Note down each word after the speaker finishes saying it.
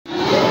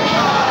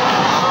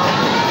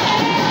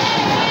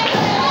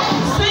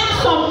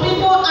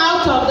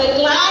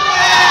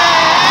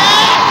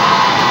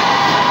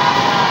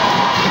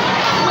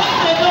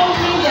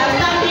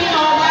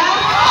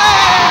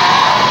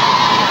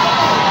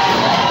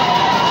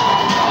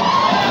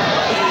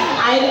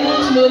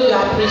know you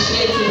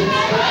appreciate it.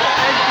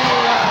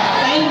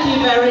 Thank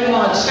you very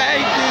much.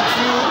 Thank you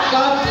too.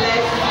 God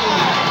bless you.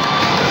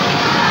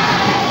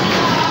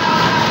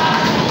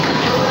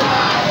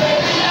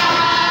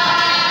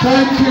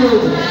 Thank you.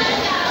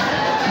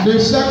 The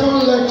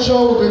second lecture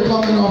will be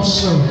coming up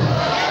soon.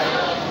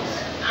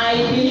 I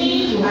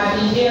believe you have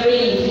been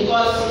hearing it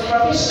because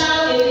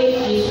professional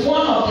ethics is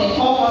one of the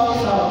core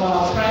causes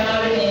of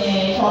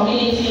primary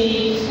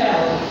community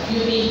health.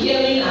 You've been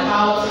hearing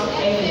about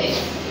ethics.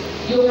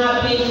 You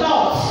have been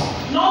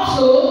taught not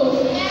so,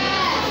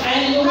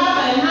 and you have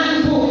a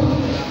handbook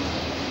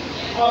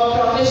of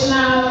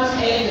professional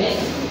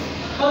ethics.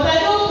 But I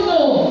don't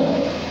know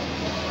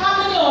how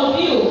many of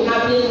you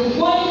have been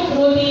going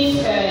through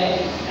this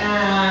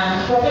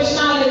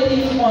professional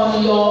ethics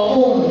on your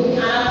own, and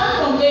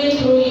apart from going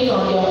through it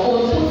on your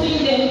own,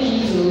 putting them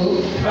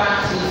into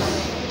practice.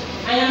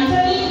 I am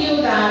telling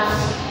you that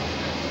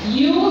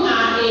you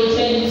are a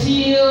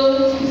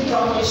genteel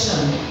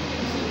profession,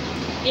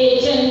 a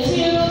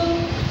genteel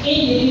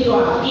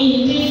individual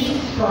in this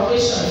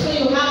profession, so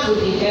you have to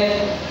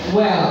behave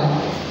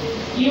well.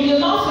 You will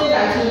not say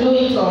that you know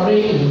it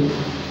already,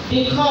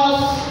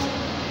 because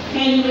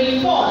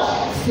Henry Ford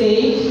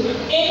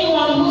said,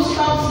 anyone who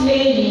stops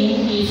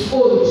learning is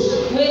old,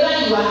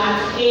 whether you are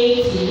at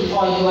 80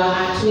 or you are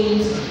at 20.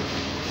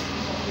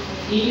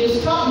 If you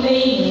stop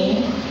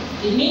learning,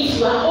 it means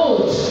you are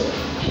old,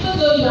 even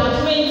though you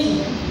are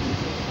 20.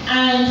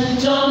 And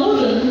John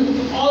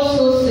Wooden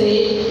also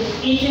said,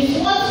 it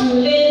is what you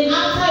learn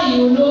after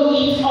you know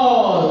it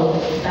all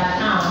that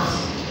counts.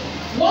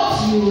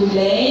 What you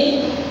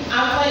learn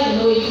after you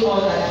know it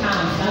all that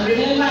counts. And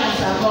remember, in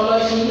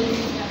psychology,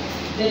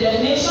 the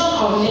definition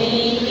of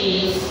learning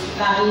is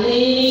that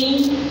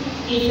learning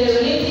is a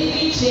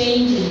relatively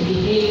change in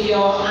behavior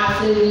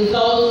as a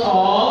result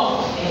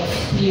of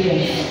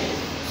experience.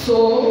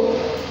 So,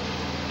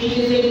 it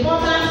is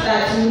important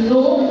that you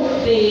know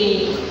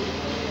the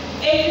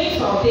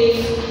ethics of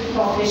this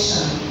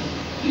profession.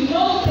 You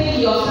don't take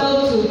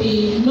yourself to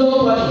be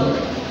nobody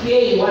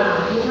where you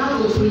are. You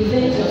have to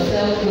present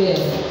yourself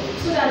well,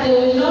 so that they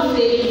will not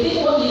say, is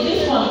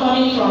this one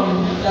coming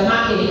from the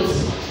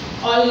market?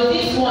 Or is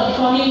this one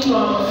coming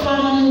from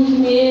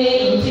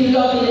somewhere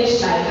interior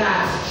village like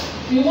that?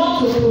 We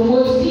want to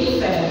promote this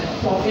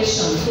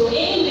profession. So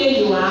anywhere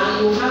you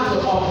are, you have to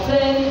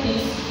observe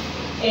this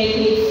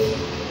ethics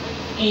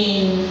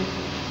in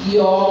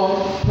your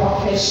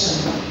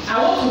profession.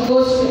 I want to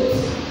go straight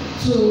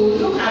to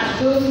look at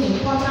those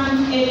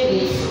important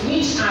ethics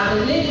which are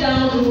the laid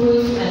down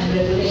rules and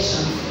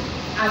regulations.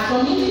 As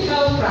community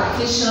health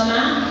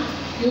practitioner,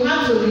 you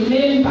have to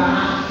remember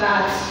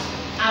that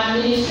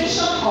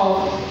administration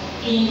of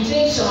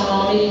injection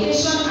or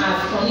medication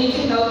as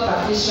community health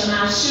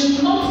practitioner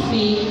should not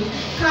be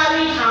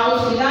carried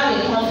out without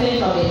the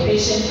consent of the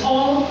patient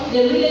or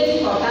the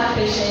relative of that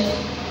patient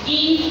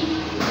if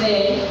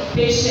the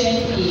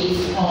patient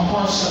is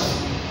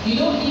unconscious. You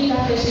don't give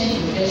that patient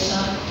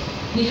injection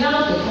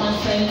without the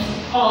consent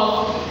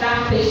of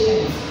that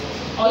patient.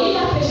 Or if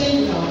that patient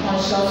is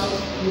unconscious,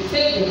 you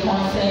take the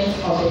consent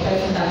of the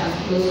person that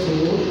is close to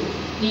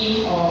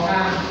him or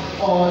her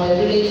or the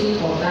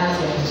relative of that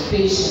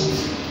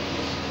patient.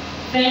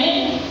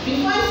 Then,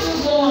 before I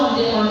still go on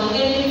the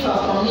ethics of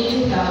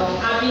community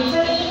health, I've been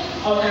telling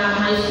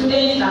my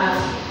students that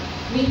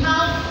we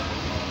have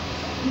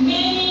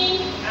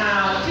many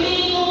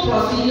clinical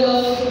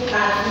procedures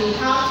that we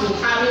have to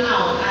carry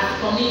out as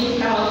community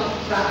health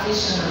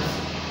practitioners.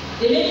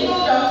 The medical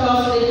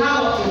doctors, they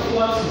have up to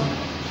 40.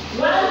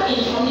 While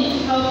in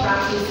community health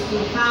practice, we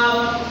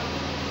have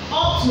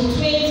up to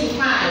 25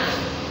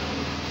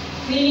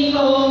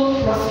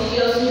 clinical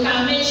procedures. You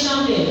can mention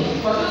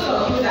them. For those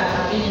of you that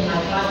have been in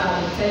my class, I've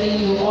been telling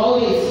you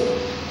always,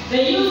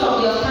 the use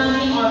of your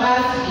standing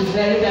orders is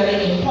very,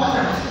 very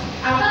important.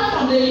 Apart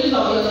from the use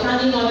of your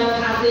standing orders,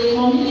 as a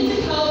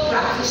community health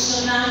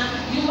practitioner,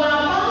 you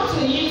are bound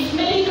to use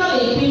medical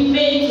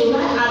equipment to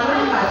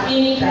arrive at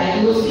any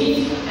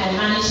diagnosis and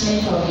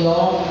management of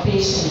your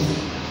patients.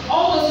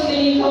 All those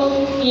clinical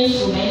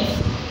instruments,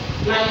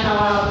 like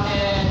our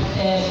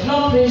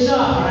blood pressure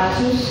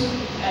apparatus,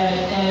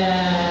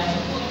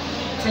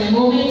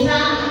 thermometer,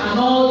 and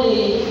all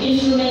the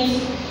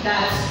instruments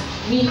that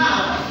we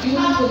have, you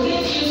have to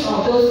get use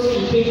of those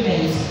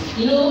equipment.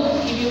 You know,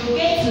 if you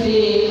get to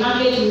the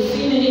market, you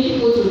see many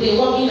people today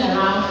walking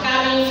around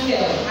carrying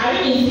scale.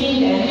 Have you been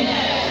seeing them?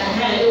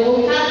 They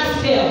will carry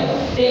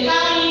scale. They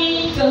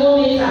carry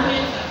thermometer,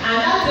 and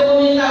that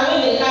thermometer,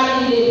 when they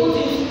carry, they put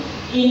it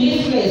in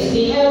this place,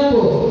 the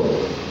elbow.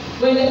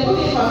 When they put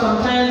it for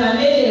some time and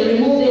then they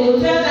remove, they will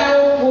tell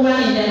that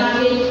woman in the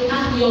market,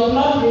 your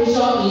blood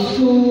pressure is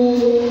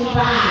too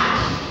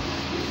bad.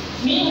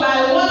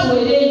 Meanwhile, what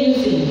were they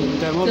using?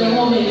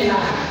 Thermometer.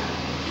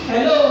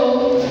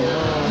 Hello?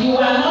 You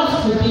are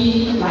not to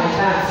be like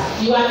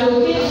that. You are to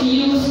make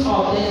use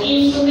of the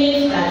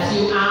instruments that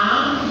you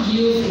are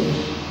using.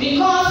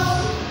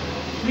 Because,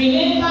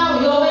 remember,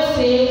 we always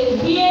say,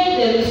 where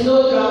there is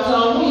no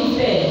doctor, who is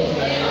there?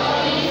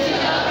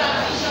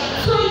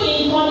 So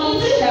in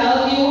community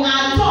health, you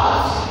are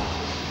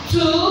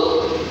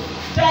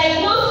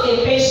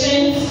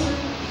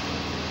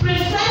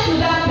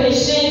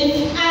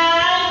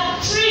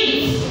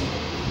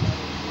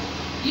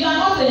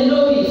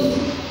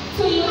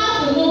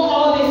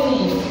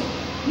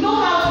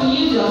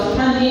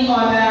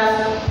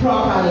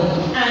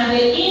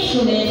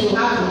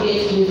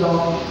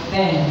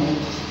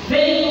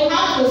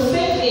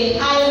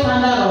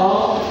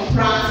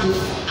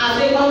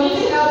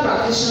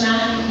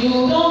and you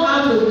don't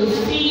have to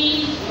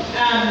receive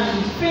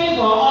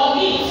favor or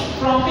gifts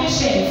from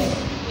patients.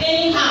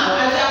 Anyhow,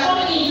 as they are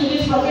coming into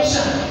this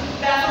profession,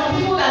 there are some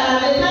people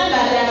that at the time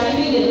that they are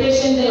treating the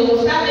patient, they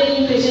will start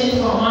taking patients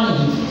for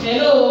money.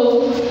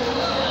 Hello,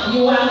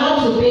 you are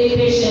not to pay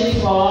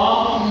patients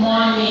for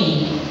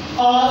money.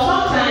 Or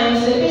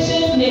sometimes the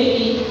patient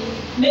may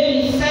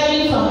be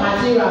selling some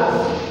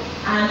materials,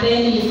 and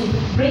then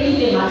he's bringing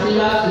the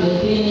materials to the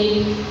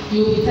clinic.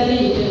 You'll be telling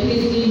the patient,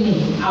 please give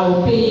me, I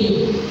will pay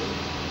you.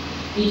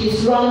 It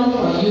is wrong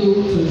for you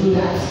to do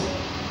that.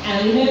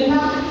 And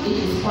remember, it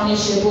is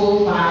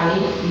punishable by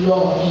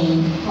law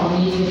in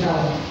community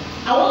health.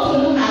 I want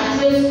to look at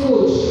dress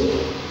code.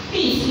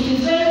 Please, it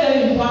is very,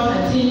 very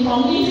important. In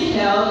community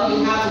health,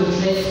 you have to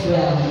dress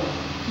well.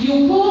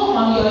 You go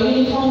on your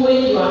uniform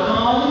when you are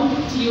on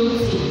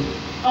duty.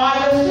 Or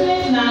as a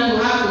student now,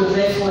 you have to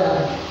dress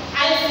well.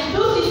 I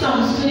do see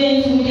some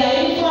students with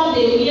their uniform,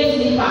 they wear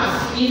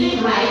slippers. Is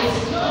it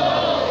right?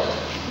 No.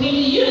 With the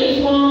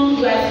uniform,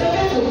 you are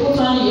expected to put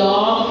on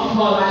your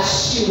cover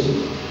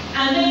shoe.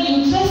 And then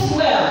you dress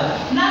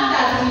well. Now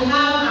that we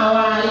have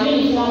our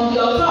uniform,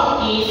 your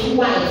top is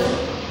white.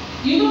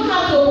 You don't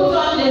have to put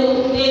on the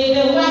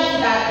white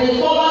that the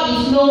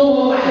color is no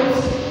more white.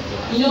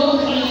 You know,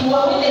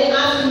 when they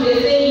ask you,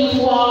 they say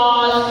it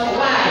was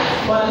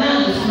white, but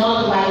now it's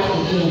not white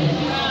again.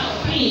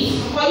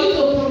 Please, for you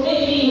to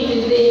maybe it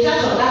is the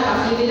church of that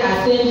facility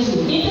that sends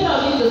you. Instead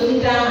of you to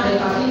sit down and the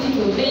facility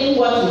to tell you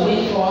what to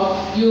wait for,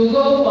 you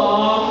go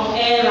for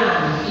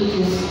errand. It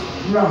is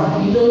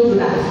wrong. You don't do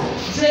that.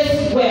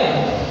 Dress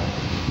well.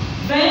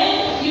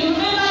 Then you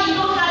remember you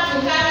don't have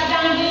to carry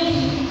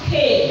dangling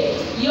hay.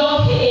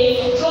 Your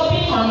hay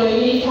dropping on your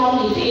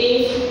uniform, it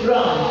is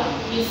wrong.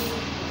 It's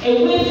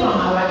away from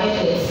our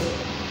ethics.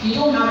 You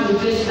don't have to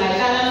dress like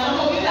that. And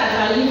some of you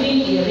that are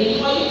using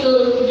earring, for you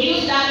to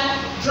use that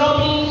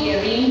dropping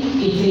earring,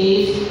 it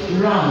is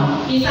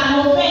wrong. It's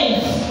an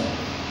offense.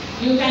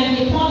 You can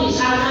be punished.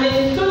 As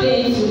a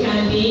student, you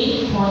can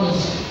be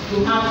punished.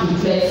 You have to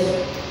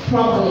dress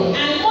properly.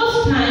 And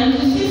most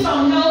times, you see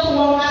some health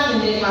workers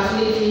in the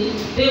facility,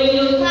 they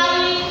will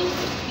carry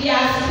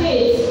their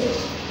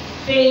skates,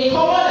 the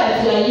cover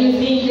that you are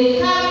using, they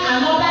carry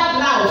another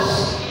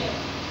blouse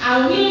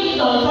and wear it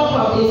on top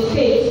of the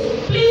skate.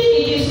 Please,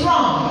 it is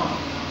wrong.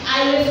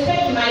 I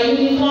respect my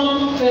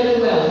uniform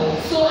very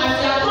well. So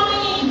as you are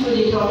coming into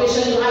the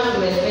profession, you have to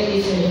respect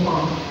this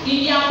uniform. If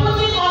you are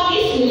putting on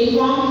this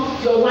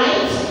uniform, your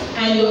white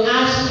and your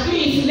ash,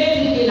 please let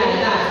it be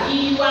like that.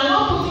 If you are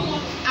not putting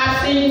on,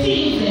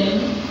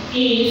 absenteeism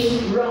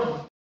is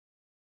wrong.